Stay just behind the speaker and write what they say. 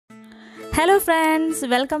Hello friends,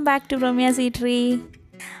 welcome back to Brahmyaseatery.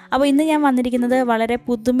 അപ്പോൾ ഇന്ന് ഞാൻ വന്നിരിക്കുന്നത് വളരെ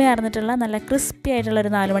പുതുമയാർന്നിട്ടുള്ള നല്ല ക്രിസ്പി ആയിട്ടുള്ള ഒരു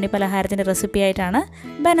നാലുമണി പലഹാരത്തിൻ്റെ റെസിപ്പി ആയിട്ടാണ്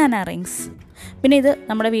ബനാന റിങ്സ്. പിന്നെ ഇത്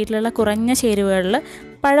നമ്മുടെ വീട്ടിലുള്ള കുറഞ്ഞ ചേരുവകളിൽ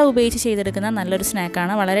പഴം ഉപയോഗിച്ച് ചെയ്തെടുക്കുന്ന നല്ലൊരു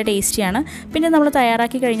സ്നാക്കാണ്, വളരെ ടേസ്റ്റിയാണ്. പിന്നെ നമ്മൾ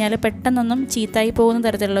തയ്യാറാക്കി കഴിഞ്ഞാൽ പെട്ടെന്നൊന്നും ചീത്തായി പോകുന്ന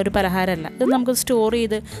തരത്തിലുള്ള ഒരു പലഹാരമല്ല. ഇത് നമുക്ക് സ്റ്റോർ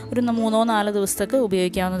ചെയ്ത് ഒരു 3-4 ദിവസത്തേക്ക്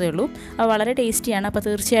ഉപയോഗിക്കാവുന്നതേ ഉള്ളൂ. അപ്പോൾ വളരെ ടേസ്റ്റിയാണ്. അപ്പോൾ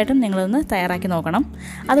തീർച്ചയായിട്ടും നിങ്ങളൊന്ന് തയ്യാറാക്കി നോക്കണം.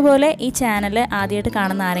 അതുപോലെ ഈ ചാനൽ ആദ്യമായിട്ട്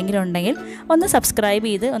കാണുന്ന ആരെങ്കിലും ഉണ്ടെങ്കിൽ ഒന്ന് സബ്സ്ക്രൈബ്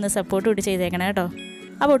ചെയ്ത് ഒന്ന് സപ്പോർട്ട് കൂടി ചെയ്തേക്കണം കേട്ടോ.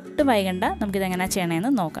 അപ്പോൾ ഒട്ടും വൈകണ്ട, നമുക്കിതെങ്ങനെ ചെയ്യണമെന്ന്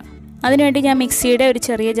നോക്കാം. അതിനുവേണ്ടി ഞാൻ മിക്സിയുടെ ഒരു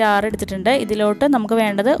ചെറിയ ജാർ എടുത്തിട്ടുണ്ട്. ഇതിലോട്ട് നമുക്ക്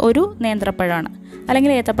വേണ്ടത് ഒരു നേന്ത്രപ്പഴമാണ്,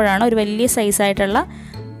 അല്ലെങ്കിൽ ഏത്തപ്പഴമാണ്. ഒരു വലിയ സൈസായിട്ടുള്ള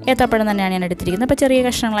ഏത്തപ്പഴം തന്നെയാണ് ഞാൻ എടുത്തിരിക്കുന്നത്. അപ്പോൾ ചെറിയ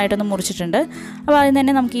കഷ്ണങ്ങളായിട്ടൊന്ന് മുറിച്ചിട്ടുണ്ട്. അപ്പോൾ അതിന്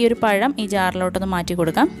തന്നെ നമുക്ക് ഈ ഒരു പഴം ഈ ജാറിലോട്ടൊന്ന് മാറ്റി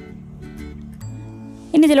കൊടുക്കാം.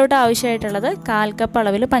 ഇനി ഇതിലോട്ട് ആവശ്യമായിട്ടുള്ളത് 1/4 കപ്പ്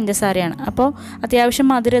അളവിൽ പഞ്ചസാരയാണ്. അപ്പോൾ അത്യാവശ്യം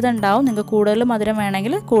മധുരം ഉണ്ടാവും. നിങ്ങൾക്ക് കൂടുതൽ മധുരം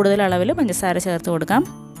വേണമെങ്കിൽ കൂടുതൽ അളവിൽ പഞ്ചസാര ചേർത്ത് കൊടുക്കാം.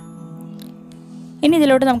 ഇനി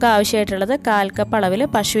ഇതിലോട്ട് നമുക്ക് ആവശ്യമായിട്ടുള്ളത് 1/4 കപ്പ് അളവിൽ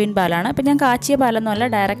പശുവിൻ പാലാണ്. അപ്പോൾ ഞാൻ കാച്ചിയ പാലൊന്നുമല്ല,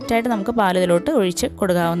 ഡയറക്റ്റായിട്ട് നമുക്ക് പാൽ ഇതിലോട്ട് ഒഴിച്ച്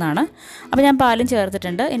കൊടുക്കാവുന്നതാണ്. അപ്പോൾ ഞാൻ പാലും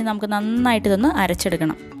ചേർത്തിട്ടുണ്ട്. ഇനി നമുക്ക് നന്നായിട്ട് ഇതൊന്ന്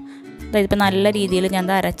അരച്ചെടുക്കണം. അതായത് ഇപ്പോൾ നല്ല രീതിയിൽ ഞാൻ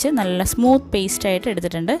അരച്ച് നല്ല സ്മൂത്ത് പേസ്റ്റായിട്ട്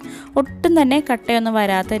എടുത്തിട്ടുണ്ട്. ഒട്ടും തന്നെ കട്ടയൊന്നും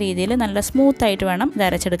വരാത്ത രീതിയിൽ നല്ല സ്മൂത്തായിട്ട് വേണം ഇത്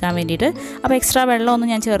അരച്ചെടുക്കാൻ വേണ്ടിയിട്ട്. അപ്പോൾ എക്സ്ട്രാ വെള്ളമൊന്നും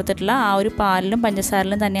ഞാൻ ചേർത്തിട്ടില്ല. ആ ഒരു പാലിലും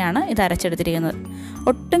പഞ്ചസാരയിലും തന്നെയാണ് ഇത് അരച്ചെടുത്തിരിക്കുന്നത്.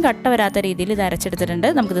 ഒട്ടും കട്ട വരാത്ത രീതിയിൽ ഇത് അരച്ചെടുത്തിട്ടുണ്ട്.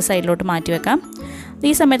 നമുക്കിത് സൈഡിലോട്ട് മാറ്റി വെക്കാം.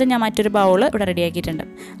 ഈ സമയത്ത് ഞാൻ മറ്റൊരു ബൗൾ ഇവിടെ റെഡിയാക്കിയിട്ടുണ്ട്.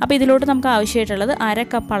 അപ്പോൾ ഇതിലോട്ട് നമുക്ക് ആവശ്യമായിട്ടുള്ളത് 1/2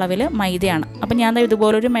 കപ്പ് അളവിൽ മൈദയാണ്. അപ്പോൾ ഞാൻ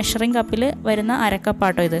ഇതുപോലൊരു മെഷറിംഗ് കപ്പിൽ വരുന്ന 1/2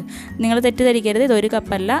 കപ്പാട്ടോ ഇത്. നിങ്ങൾ തെറ്റിദ്ധരിക്കരുത്, ഇത് 1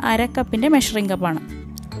 കപ്പല്ല, 1/2 കപ്പിൻ്റെ മെഷറിംഗ് കപ്പാണ്.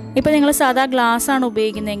 ഇപ്പോൾ നിങ്ങൾ സാധാ ഗ്ലാസ്സാണ്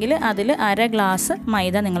ഉപയോഗിക്കുന്നതെങ്കിൽ അതിൽ 1/2 ഗ്ലാസ്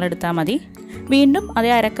മൈദ നിങ്ങളെടുത്താൽ മതി. വീണ്ടും അതേ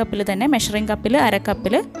 1/2 കപ്പിൽ തന്നെ മെഷറിംഗ് കപ്പിൽ 1/2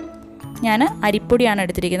 കപ്പിൽ ഞാൻ അരിപ്പൊടിയാണ്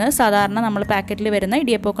എടുത്തിരിക്കുന്നത്. സാധാരണ നമ്മൾ പാക്കറ്റിൽ വരുന്ന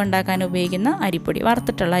ഇടിയപ്പമൊക്കെ ഉണ്ടാക്കാൻ ഉപയോഗിക്കുന്ന അരിപ്പൊടി,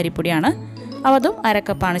 വറുത്തിട്ടുള്ള അരിപ്പൊടിയാണ്. അതും 1/2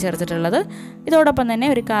 കപ്പാണ് ചേർത്തിട്ടുള്ളത്. ഇതോടൊപ്പം തന്നെ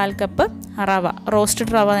ഒരു 1/4 കപ്പ് റവ,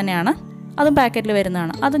 റോസ്റ്റഡ് റവ തന്നെയാണ്, അതും പാക്കറ്റിൽ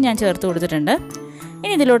വരുന്നതാണ്, അതും ഞാൻ ചേർത്ത് കൊടുത്തിട്ടുണ്ട്.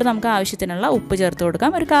 ഇനി ഇതിലോട്ട് നമുക്ക് ആവശ്യത്തിനുള്ള ഉപ്പ് ചേർത്ത്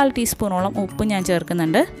കൊടുക്കാം. ഒരു 1/4 ടീസ്പൂണോളം ഉപ്പ് ഞാൻ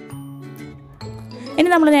ചേർക്കുന്നുണ്ട്. ഇനി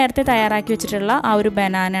നമ്മൾ നേരത്തെ തയ്യാറാക്കി വെച്ചിട്ടുള്ള ആ ഒരു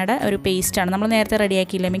ബനാനയുടെ ഒരു പേസ്റ്റാണ്, നമ്മൾ നേരത്തെ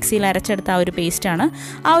റെഡിയാക്കിയില്ല, മിക്സിയിൽ അരച്ചെടുത്ത ആ ഒരു പേസ്റ്റാണ്.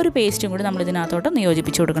 ആ ഒരു പേസ്റ്റും കൂടി നമ്മൾ ഇതിനകത്തോട്ട്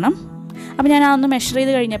യോജിപ്പിച്ച് കൊടുക്കണം. അപ്പോൾ ഞാൻ അതൊന്ന് മെഷർ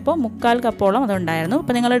ചെയ്ത് കഴിഞ്ഞപ്പോൾ 1/4 കപ്പോളം അതുണ്ടായിരുന്നു.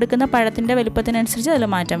 അപ്പോൾ നിങ്ങൾ എടുക്കുന്ന പഴത്തിൻ്റെ വലുപ്പത്തിനനുസരിച്ച് അതിൽ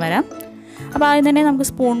മാറ്റം വരാം. അപ്പോൾ ആദ്യം തന്നെ നമുക്ക്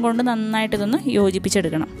സ്പൂൺ കൊണ്ട് നന്നായിട്ട് ഇതൊന്ന്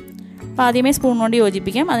യോജിപ്പിച്ചെടുക്കണം. അപ്പോൾ ആദ്യമേ സ്പൂൺ കൊണ്ട്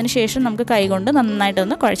യോജിപ്പിക്കാം. അതിനുശേഷം നമുക്ക് കൈ കൊണ്ട്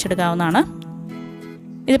നന്നായിട്ടൊന്ന് കുഴച്ചെടുക്കാവുന്നതാണ്.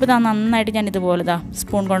 ഇതിപ്പോൾ നന്നായിട്ട് ഞാൻ ഇതുപോലെ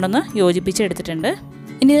സ്പൂൺ കൊണ്ടൊന്ന് യോജിപ്പിച്ചെടുത്തിട്ടുണ്ട്.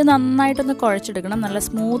 ഇനി ഇത് നന്നായിട്ടൊന്ന് കുഴച്ചെടുക്കണം. നല്ല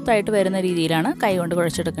സ്മൂത്തായിട്ട് വരുന്ന രീതിയിലാണ് കൈ കൊണ്ട്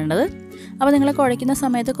കുഴച്ചെടുക്കേണ്ടത്. അപ്പോൾ നിങ്ങൾ കുഴയ്ക്കുന്ന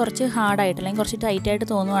സമയത്ത് കുറച്ച് ഹാർഡായിട്ട് അല്ലെങ്കിൽ കുറച്ച് ടൈറ്റായിട്ട്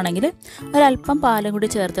തോന്നുവാണെങ്കിൽ ഒരല്പം പാലും കൂടി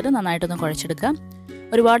ചേർത്തിട്ട് നന്നായിട്ടൊന്ന് കുഴച്ചെടുക്കാം.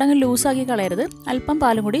 ഒരുപാട് അങ്ങ് ലൂസാക്കി കളയരുത്. അല്പം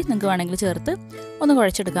പാലും കൂടി നിങ്ങൾക്ക് വേണമെങ്കിൽ ചേർത്ത് ഒന്ന്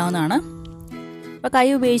കുഴച്ചെടുക്കാവുന്നതാണ്. അപ്പോൾ കൈ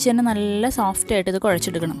ഉപയോഗിച്ച് തന്നെ നല്ല സോഫ്റ്റായിട്ട് ഇത്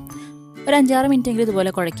കുഴച്ചെടുക്കണം. ഒരു 5-6 മിനിറ്റെങ്കിലും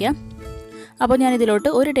ഇതുപോലെ കുഴയ്ക്കുക. അപ്പോൾ ഞാൻ ഇതിലോട്ട്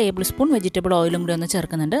 1 ടേബിൾ സ്പൂൺ വെജിറ്റബിൾ ഓയിലും കൂടി ഒന്ന്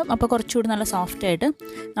ചേർക്കുന്നുണ്ട്. അപ്പോൾ കുറച്ചുകൂടി നല്ല സോഫ്റ്റായിട്ട്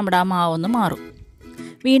നമ്മുടെ ആ മാവൊന്ന് മാറും.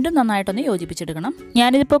 വീണ്ടും നന്നായിട്ടൊന്ന് യോജിപ്പിച്ചെടുക്കണം.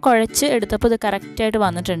 ഞാനിതിപ്പോൾ കുഴച്ച് എടുത്തപ്പോൾ ഇത് കറക്റ്റായിട്ട്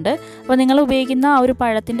വന്നിട്ടുണ്ട്. അപ്പോൾ നിങ്ങൾ ഉപയോഗിക്കുന്ന ആ ഒരു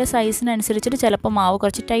പഴത്തിൻ്റെ സൈസിനനുസരിച്ചിട്ട് ചിലപ്പോൾ മാവ്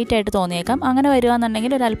കുറച്ച് ടൈറ്റായിട്ട് തോന്നിയേക്കാം. അങ്ങനെ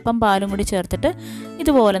വരികയെന്നുണ്ടെങ്കിൽ ഒരല്പം പാലും കൂടി ചേർത്തിട്ട്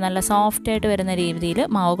ഇതുപോലെ നല്ല സോഫ്റ്റായിട്ട് വരുന്ന രീതിയിൽ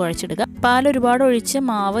മാവ് കുഴച്ചെടുക്കുക. പാൽ ഒരുപാട് ഒഴിച്ച്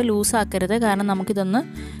മാവ് ലൂസാക്കരുത്, കാരണം നമുക്കിതൊന്ന്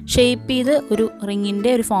ഷേപ്പ് ചെയ്ത് ഒരു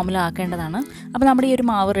റിങ്ങിൻ്റെ ഒരു ഫോമിലാക്കേണ്ടതാണ്. അപ്പോൾ നമ്മുടെ ഈ ഒരു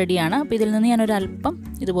മാവ് റെഡിയാണ്. അപ്പോൾ ഇതിൽ നിന്ന് ഞാനൊരല്പം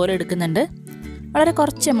ഇതുപോലെ എടുക്കുന്നുണ്ട്. വളരെ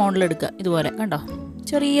കുറച്ച് എമൗണ്ടിൽ എടുക്കുക. ഇതുപോലെ കണ്ടോ,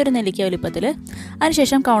 ചെറിയൊരു നെല്ലിക്ക വലിപ്പത്തിൽ.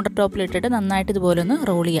 അതിനുശേഷം കൗണ്ടർ ടോപ്പിലിട്ടിട്ട് നന്നായിട്ട് ഇതുപോലെ ഒന്ന്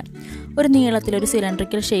റോൾ ചെയ്യാം. ഒരു നീളത്തിലൊരു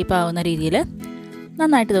സിലിണ്ടറിക്കൽ ഷേപ്പ് ആവുന്ന രീതിയിൽ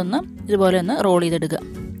നന്നായിട്ട് ഇതുപോലെ ഒന്ന് റോൾ ചെയ്തെടുക്കുക.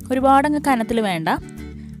 ഒരുപാടങ്ങ് കനത്തിൽ വേണ്ട,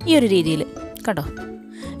 ഈ ഒരു രീതിയിൽ കണ്ടോ.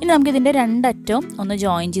 ഇനി നമുക്കിതിൻ്റെ 2 അറ്റവും ഒന്ന്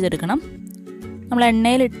ജോയിൻ ചെയ്തെടുക്കണം. നമ്മൾ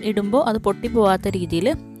എണ്ണയിൽ ഇടുമ്പോൾ അത് പൊട്ടിപ്പോവാത്ത രീതിയിൽ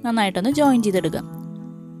നന്നായിട്ടൊന്ന് ജോയിൻ ചെയ്തെടുക്കുക.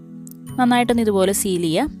 നന്നായിട്ടൊന്ന് ഇതുപോലെ സീൽ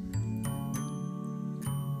ചെയ്യുക.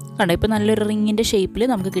 കണ്ടോ, ഇപ്പോൾ നല്ലൊരു റിങ്ങിൻ്റെ ഷേപ്പിൽ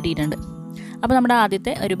നമുക്ക് കിട്ടിയിട്ടുണ്ട്. അപ്പോൾ നമ്മുടെ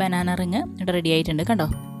ആദ്യത്തെ ഒരു ബനാന റിങ് ഇവിടെ റെഡി ആയിട്ടുണ്ട് കണ്ടോ.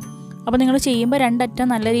 അപ്പോൾ നിങ്ങൾ ചെയ്യുമ്പോൾ 2 അറ്റം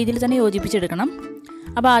നല്ല രീതിയിൽ തന്നെ യോജിപ്പിച്ചെടുക്കണം.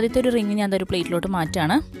 അപ്പോൾ ആദ്യത്തെ ഒരു റിങ് ഞാൻ ഒരു പ്ലേറ്റിലോട്ട്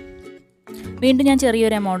മാറ്റാണ്. വീണ്ടും ഞാൻ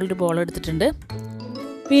ചെറിയൊരു എമൗണ്ടിൽ ഒരു ബോൾ എടുത്തിട്ടുണ്ട്.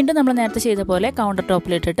 വീണ്ടും നമ്മൾ നേരത്തെ ചെയ്ത പോലെ കൗണ്ടർ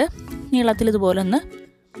ടോപ്പിലിട്ടിട്ട് നീളത്തിൽ ഇതുപോലെ ഒന്ന്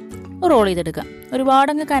റോൾ ചെയ്തെടുക്കുക.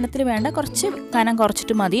 ഒരുപാടങ്ങ് കനത്തിൽ വേണ്ട, കുറച്ച് കനം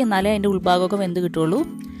കുറച്ചിട്ട് മതി, എന്നാലേ അതിൻ്റെ ഉൾഭാഗമൊക്കെ വെന്ത് കിട്ടുള്ളൂ.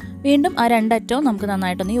 വീണ്ടും ആ 2 അറ്റവും നമുക്ക്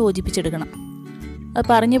നന്നായിട്ടൊന്ന് യോജിപ്പിച്ചെടുക്കണം. അത്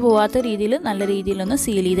പറഞ്ഞു പോവാത്ത രീതിയിൽ നല്ല രീതിയിലൊന്ന്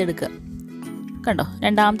സീൽ ചെയ്തെടുക്കുക. കണ്ടോ,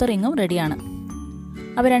 രണ്ടാമത്തെ റിങ്ങും റെഡിയാണ്.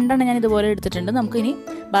 അപ്പോൾ 2 എണ്ണം ഞാൻ ഇതുപോലെ എടുത്തിട്ടുണ്ട്. നമുക്കിനി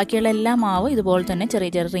ബാക്കിയുള്ള എല്ലാ മാവും ഇതുപോലെ തന്നെ ചെറിയ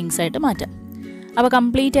ചെറിയ റിങ്സ് ആയിട്ട് മാറ്റാം. അപ്പോൾ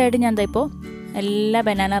കംപ്ലീറ്റ് ആയിട്ട് ഞാൻ ഇപ്പോൾ എല്ലാ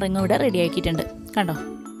ബനാന റിങ്ങും ഇവിടെ റെഡിയാക്കിയിട്ടുണ്ട് കണ്ടോ.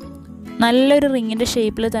 നല്ലൊരു റിങ്ങിൻ്റെ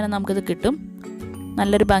ഷേപ്പിൽ തന്നെ നമുക്കിത് കിട്ടും.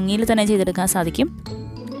 നല്ലൊരു ഭംഗിയിൽ തന്നെ ചെയ്തെടുക്കാൻ സാധിക്കും.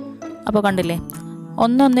 അപ്പോൾ കണ്ടില്ലേ,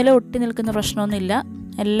 ഒന്നൊന്നിൽ ഒട്ടി നിൽക്കുന്ന പ്രശ്നമൊന്നുമില്ല.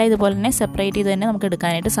 എല്ലാം ഇതുപോലെ തന്നെ സെപ്പറേറ്റ് ചെയ്ത് തന്നെ നമുക്ക്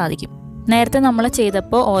എടുക്കാനായിട്ട് സാധിക്കും. നേരത്തെ നമ്മൾ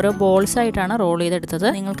ചെയ്തപ്പോൾ ഓരോ ബോൾസ് ആയിട്ടാണ് റോൾ ചെയ്തെടുത്തത്.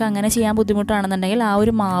 നിങ്ങൾക്ക് അങ്ങനെ ചെയ്യാൻ ബുദ്ധിമുട്ടാണെന്നുണ്ടെങ്കിൽ ആ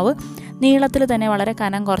ഒരു മാവ് നീളത്തിൽ തന്നെ വളരെ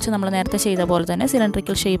കനം കുറച്ച് നമ്മൾ നേരത്തെ ചെയ്ത പോലെ തന്നെ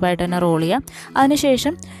സിലിണ്ടറിക്കൽ ഷേപ്പായിട്ട് തന്നെ റോൾ ചെയ്യാം.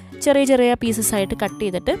 അതിനുശേഷം ചെറിയ ചെറിയ പീസസ് ആയിട്ട് കട്ട്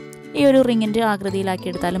ചെയ്തിട്ട് ഈ ഒരു റിങ്ങിൻ്റെ ആകൃതിയിലാക്കി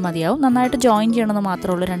എടുത്താലും മതിയാവും. നന്നായിട്ട് ജോയിൻ ചെയ്യണമെന്ന്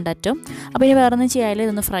മാത്രമേ ഉള്ളൂ രണ്ടറ്റും. അപ്പോൾ ഇനി വേറെ ഒന്നും ചെയ്യാതെ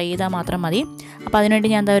ഇതൊന്ന് ഫ്രൈ ചെയ്താൽ മാത്രം മതി. അപ്പോൾ അതിനുവേണ്ടി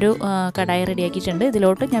ഞാൻ എന്താ ഒരു കടായി റെഡിയാക്കിയിട്ടുണ്ട്.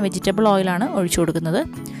 ഇതിലോട്ട് ഞാൻ വെജിറ്റബിൾ ഓയിലാണ് ഒഴിച്ചു കൊടുക്കുന്നത്.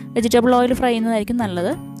 വെജിറ്റബിൾ ഓയിൽ ഫ്രൈ ചെയ്യുന്നതായിരിക്കും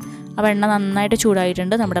നല്ലത്. അപ്പോൾ എണ്ണ നന്നായിട്ട്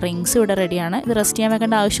ചൂടായിട്ടുണ്ട്. നമ്മുടെ റിങ്സ് ഇവിടെ റെഡിയാണ്. ഇത് റെസ്റ്റ് ചെയ്യാൻ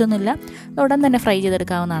വെക്കേണ്ട ആവശ്യമൊന്നുമില്ല, ഉടൻ തന്നെ ഫ്രൈ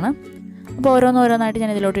ചെയ്തെടുക്കാവുന്നതാണ്. അപ്പോൾ ഓരോന്നായിട്ട്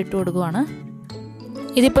ഞാൻ ഇതിലോട്ട് ഇട്ട് കൊടുക്കുവാണ്.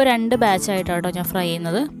 ഇതിപ്പോൾ 2 ബാച്ചായിട്ടാണ് കേട്ടോ ഞാൻ ഫ്രൈ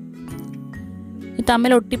ചെയ്യുന്നത്. ഈ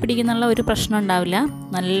തമ്മിൽ ഒട്ടിപ്പിടിക്കുന്നുള്ള ഒരു പ്രശ്നം ഉണ്ടാവില്ല.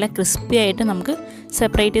 നല്ല ക്രിസ്പി ആയിട്ട് നമുക്ക്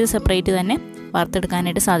സെപ്പറേറ്റ് ചെയ്ത് തന്നെ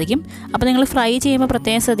വറുത്തെടുക്കാനായിട്ട് സാധിക്കും. അപ്പോൾ നിങ്ങൾ ഫ്രൈ ചെയ്യുമ്പോൾ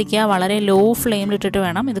പ്രത്യേകം ശ്രദ്ധിക്കുക, വളരെ ലോ ഫ്ലെയിമിലിട്ടിട്ട്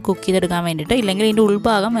വേണം ഇത് കുക്ക് ചെയ്തെടുക്കാൻ വേണ്ടിയിട്ട്, ഇല്ലെങ്കിൽ ഇതിൻ്റെ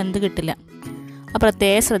ഉൾഭാഗം വെന്ത് കിട്ടില്ല. അപ്പോൾ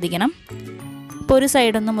പ്രത്യേകം ശ്രദ്ധിക്കണം. ഇപ്പോൾ ഒരു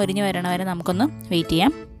സൈഡൊന്ന് മുരിഞ്ഞ് വരണ വരെ നമുക്കൊന്ന് വെയിറ്റ്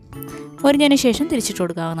ചെയ്യാം. മുരിഞ്ഞതിന് ശേഷം തിരിച്ചിട്ട്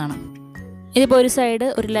കൊടുക്കാവുന്നതാണ്. ഇതിപ്പോൾ ഒരു സൈഡ്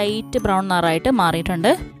ഒരു ലൈറ്റ് ബ്രൗൺ നിറമായിട്ട്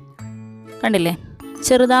മാറിയിട്ടുണ്ട്, കണ്ടില്ലേ?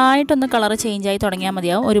 ചെറുതായിട്ടൊന്ന് കളർ ചേഞ്ചായി തുടങ്ങിയാൽ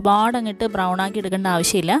മതിയാവും. ഒരുപാട് അങ്ങോട്ട് ബ്രൗൺ ആക്കി എടുക്കേണ്ട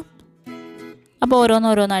ആവശ്യമില്ല. അപ്പോൾ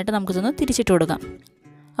ഓരോന്നായിട്ട് നമുക്കിതൊന്ന് തിരിച്ചിട്ട് കൊടുക്കാം.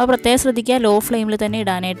 അപ്പോൾ പ്രത്യേകം ശ്രദ്ധിക്കുക, ലോ ഫ്ലെയിമിൽ തന്നെ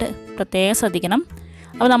ഇടാനായിട്ട് പ്രത്യേകം ശ്രദ്ധിക്കണം.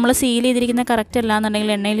 അപ്പോൾ നമ്മൾ സീൽ ചെയ്തിരിക്കുന്ന കറക്റ്റ് അല്ല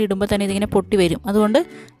എന്നുണ്ടെങ്കിൽ എണ്ണയിൽ ഇടുമ്പോൾ തന്നെ ഇതിങ്ങനെ പൊട്ടി വരും. അതുകൊണ്ട്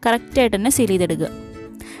കറക്റ്റായിട്ട് തന്നെ സീൽ ചെയ്തെടുക്കുക.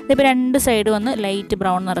 ഇതിപ്പോൾ 2 സൈഡും ഒന്ന് ലൈറ്റ്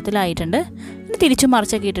ബ്രൗൺ നിറത്തിലായിട്ടുണ്ട്. ഇനി തിരിച്ചും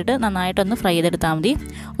മറിച്ചൊക്കെ ഇട്ടിട്ട് നന്നായിട്ടൊന്ന് ഫ്രൈ ചെയ്തെടുത്താൽ മതി.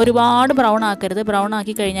 ഒരുപാട് ബ്രൗൺ ആക്കരുത്. ബ്രൗൺ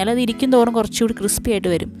ആക്കി കഴിഞ്ഞാൽ അത് ഇരിക്കും തോറും കുറച്ചുകൂടി ക്രിസ്പി ആയിട്ട്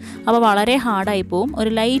വരും. അപ്പോൾ വളരെ ഹാർഡായി പോവും.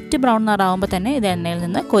 ഒരു ലൈറ്റ് ബ്രൗൺ നിറമാകുമ്പോൾ തന്നെ ഇത് എണ്ണയിൽ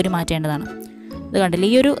നിന്ന് കോരി മാറ്റേണ്ടതാണ്. ഇത് കണ്ടില്ല,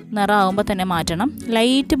 ഈ ഒരു നിറമാകുമ്പോൾ തന്നെ മാറ്റണം.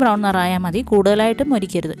 ലൈറ്റ് ബ്രൗൺ നിറമായാൽ മതി, കൂടുതലായിട്ട്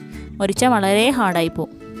മൊരിക്കരുത്. മൊരിച്ചാൽ വളരെ ഹാർഡായി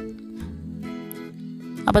പോവും.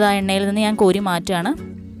 അപ്പോൾ ആ എണ്ണയിൽ നിന്ന് ഞാൻ കോരി മാറ്റുകയാണ്.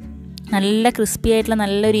 നല്ല ക്രിസ്പി ആയിട്ടുള്ള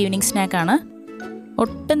നല്ലൊരു ഈവനിങ് സ്നാക്കാണ്.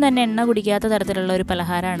 ഒട്ടും തന്നെ എണ്ണ കുടിക്കാത്ത തരത്തിലുള്ള ഒരു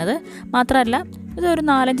പലഹാരമാണിത്. മാത്രമല്ല ഇതൊരു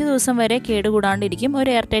 4-5 ദിവസം വരെ കേടുകൂടാണ്ടിരിക്കും.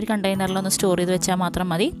 ഒരു എയർ ടൈറ്റ് കണ്ടെയ്നറിലൊന്ന് സ്റ്റോർ ചെയ്ത് വെച്ചാൽ മാത്രം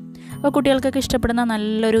മതി. അപ്പോൾ കുട്ടികൾക്കൊക്കെ ഇഷ്ടപ്പെടുന്ന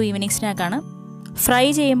നല്ലൊരു ഈവനിങ് സ്നാക്കാണ്. ഫ്രൈ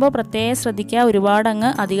ചെയ്യുമ്പോൾ പ്രത്യേകം ശ്രദ്ധിക്കുക, ഒരുപാട്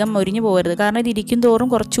അധികം മൊരിഞ്ഞു പോകരുത്. കാരണം ഇത് ഇരിക്കും തോറും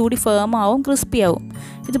കുറച്ചുകൂടി ഫേം ആവും, ക്രിസ്പി ആവും.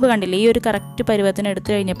 ഇതിപ്പോൾ കണ്ടില്ലേ, ഈ ഒരു കറക്റ്റ് പരുവത്തിന് എടുത്തു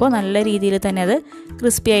കഴിഞ്ഞപ്പോൾ നല്ല രീതിയിൽ തന്നെ അത്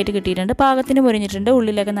ക്രിസ്പി ആയിട്ട് കിട്ടിയിട്ടുണ്ട്. പാകത്തിന് മൊരിഞ്ഞിട്ടുണ്ട്.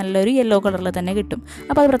 ഉള്ളിലൊക്കെ നല്ലൊരു യെല്ലോ കളറിൽ തന്നെ കിട്ടും.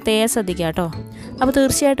 അപ്പോൾ അത് പ്രത്യേകം ശ്രദ്ധിക്കുക കേട്ടോ. അപ്പോൾ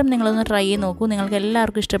തീർച്ചയായിട്ടും നിങ്ങളൊന്ന് ട്രൈ ചെയ്ത് നോക്കൂ. നിങ്ങൾക്ക്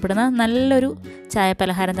എല്ലാവർക്കും ഇഷ്ടപ്പെടുന്ന നല്ലൊരു ചായ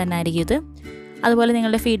പലഹാരം തന്നെ ആയിരിക്കും ഇത്. അതുപോലെ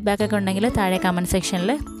നിങ്ങളുടെ ഫീഡ്ബാക്കൊക്കെ ഉണ്ടെങ്കിൽ താഴെ കമൻറ്റ്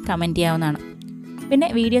സെക്ഷനിൽ കമൻറ്റ് ചെയ്യാവുന്നതാണ്. പിന്നെ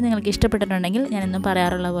വീഡിയോ നിങ്ങൾക്ക് ഇഷ്ടപ്പെട്ടിട്ടുണ്ടെങ്കിൽ ഞാനെന്നും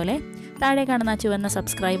പറയാറുള്ള പോലെ താഴെ കാണുന്ന ചുവന്ന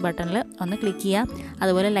സബ്സ്ക്രൈബ് ബട്ടണിൽ ഒന്ന് ക്ലിക്ക് ചെയ്യുക.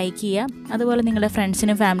 അതുപോലെ ലൈക്ക് ചെയ്യുക. അതുപോലെ നിങ്ങളുടെ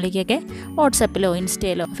ഫ്രണ്ട്സിനും ഫാമിലിക്കൊക്കെ വാട്സപ്പിലോ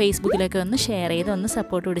ഇൻസ്റ്റയിലോ ഫേസ്ബുക്കിലൊക്കെ ഒന്ന് ഷെയർ ചെയ്ത് ഒന്ന്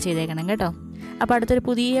സപ്പോർട്ട് കൂടി ചെയ്തേക്കണം കേട്ടോ. അപ്പോൾ അടുത്തൊരു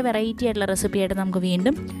പുതിയ വെറൈറ്റി ആയിട്ടുള്ള റെസിപ്പിയായിട്ട് നമുക്ക്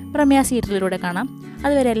വീണ്ടും ബ്രഹ്മ്യാസീറ്ററിലൂടെ കാണാം.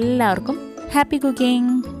 അതുവരെ എല്ലാവർക്കും ഹാപ്പി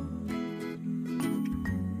കുക്കിംഗ്.